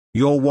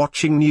You're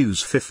watching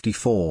News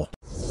 54.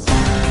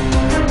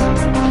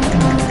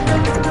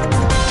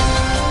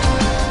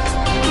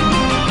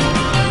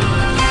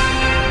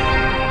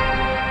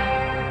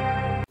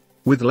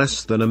 With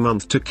less than a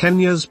month to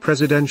Kenya's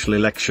presidential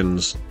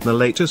elections, the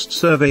latest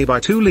survey by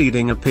two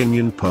leading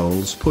opinion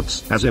polls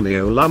puts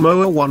Azimio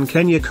𝗔𝗕𝗎𝗧 One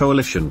Kenya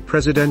coalition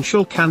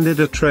presidential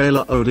candidate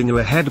Raila Odinga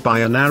ahead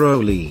by a narrow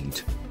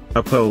lead.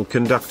 A poll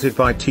conducted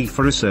by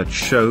TIFA Research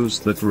shows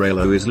that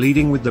Raila is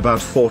leading with about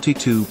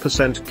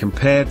 42%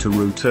 compared to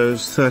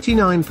Ruto's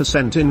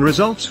 39% in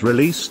results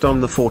released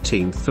on the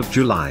 14th of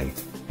July.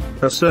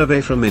 A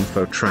survey from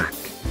InfoTrack,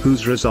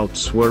 whose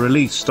results were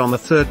released on the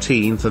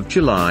 13th of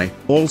July,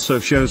 also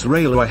shows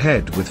Raila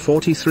ahead with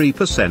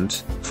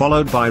 43%,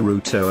 followed by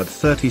Ruto at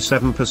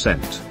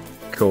 37%.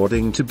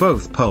 According to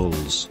both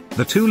polls,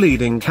 the two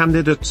leading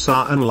candidates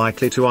are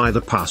unlikely to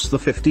either pass the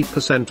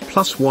 50%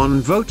 plus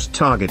one vote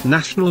target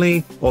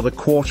nationally, or the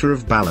quarter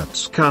of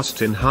ballots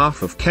cast in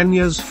half of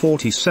Kenya's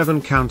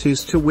 47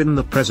 counties to win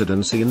the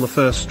presidency in the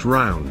first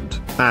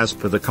round, as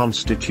per the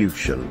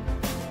constitution.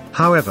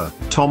 However,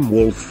 Tom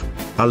Wolfe,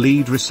 a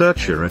lead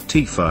researcher at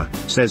TIFA,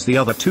 says the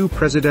other two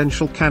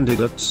presidential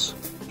candidates,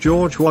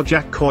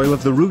 𝗔𝗕𝗎𝗀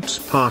of the Roots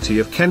Party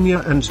of Kenya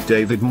and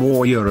David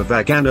Moyo of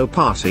Agano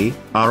Party,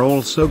 are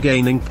also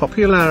gaining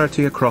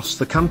popularity across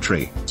the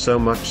country, so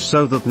much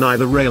so that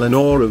neither Raila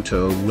nor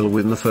Ruto will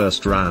win the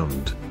first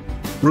round.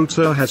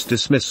 Ruto has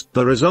dismissed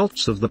the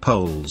results of the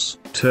polls,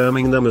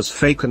 terming them as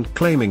fake and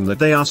claiming that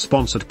they are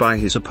sponsored by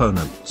his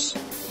opponents.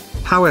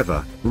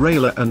 However,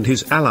 Raila and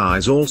his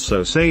allies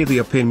also say the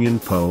opinion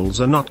polls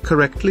are not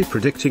correctly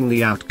predicting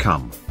the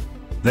outcome.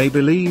 They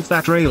believe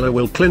that Raila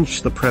will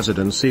clinch the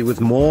presidency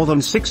with more than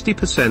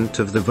 60%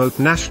 of the vote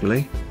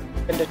nationally.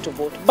 To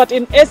vote. But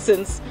in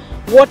essence,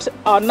 what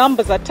our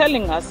numbers are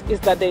telling us is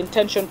that the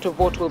intention to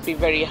vote will be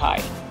very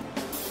high.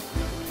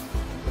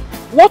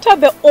 What are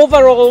the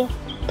overall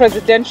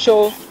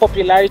presidential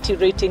popularity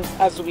ratings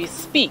as we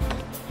speak?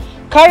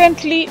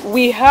 Currently,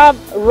 we have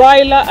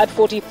Raila at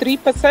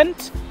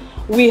 43%,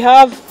 we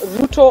have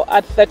Ruto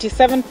at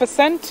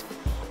 37%,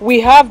 we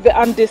have the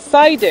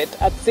undecided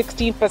at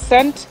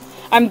 16%,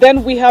 and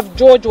then we have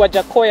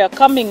𝗔𝗕𝗎𝗀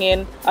coming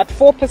in at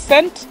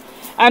 4%,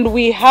 and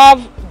we have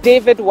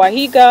David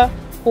Wahiga,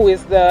 who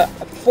is the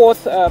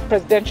fourth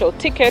presidential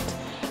ticket,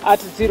 at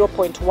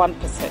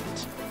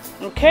 0.1%.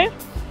 Okay?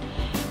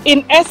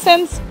 In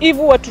essence, if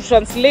we were to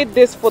translate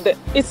this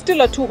it's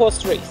still a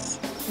two-horse race.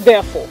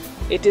 Therefore,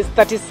 it is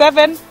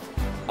 37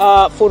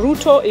 for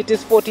Ruto, it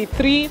is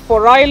 43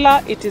 for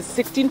Raila, it is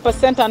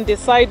 16%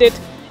 undecided,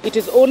 it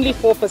is only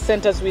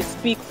 4% as we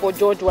speak for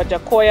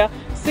𝗔𝗕𝗎𝗀,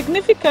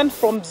 significant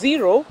from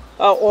zero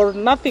or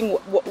nothing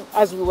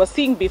as we were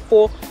seeing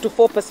before to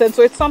 4%.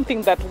 So it's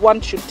something that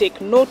one should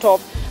take note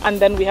of. And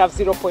then we have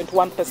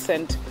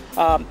 0.1%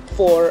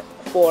 for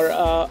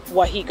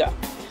Wahiga.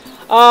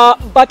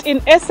 But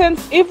in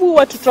essence, if we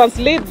were to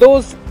translate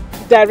those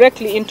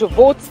directly into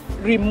votes,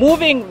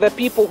 removing the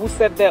people who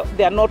said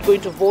they are not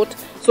going to vote,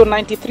 so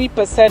 93%,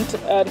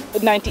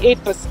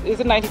 98%, is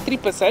it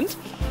 93%?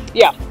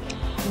 Yeah.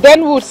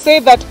 Then we would say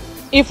that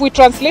if we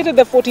translated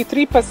the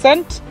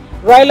 43%,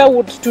 Raila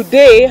would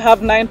today have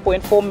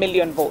 9.4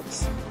 million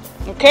votes.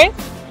 Okay?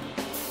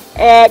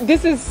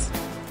 This is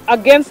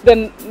against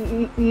the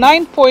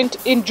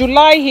in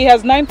July he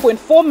has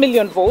 9.4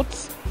 million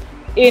votes.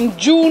 In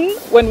June,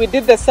 when we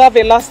did the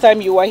survey last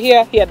time you were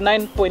here, he had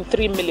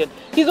 9.3 million.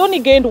 He's only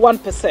gained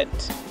 1%.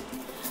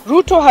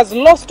 Ruto has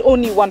lost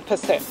only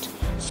 1%.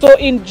 So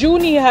in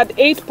June he had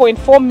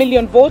 8.4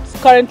 million votes.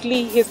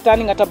 Currently he's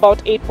standing at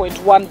about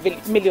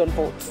 8.1 million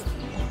votes.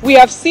 We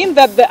have seen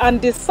that the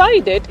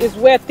undecided is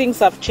where things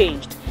have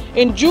changed.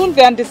 In June,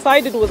 the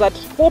undecided was at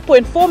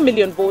 4.4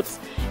 million votes.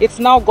 It's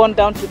now gone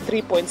down to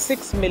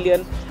 3.6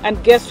 million.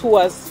 And guess who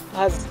has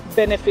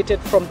benefited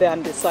from the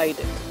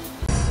undecided?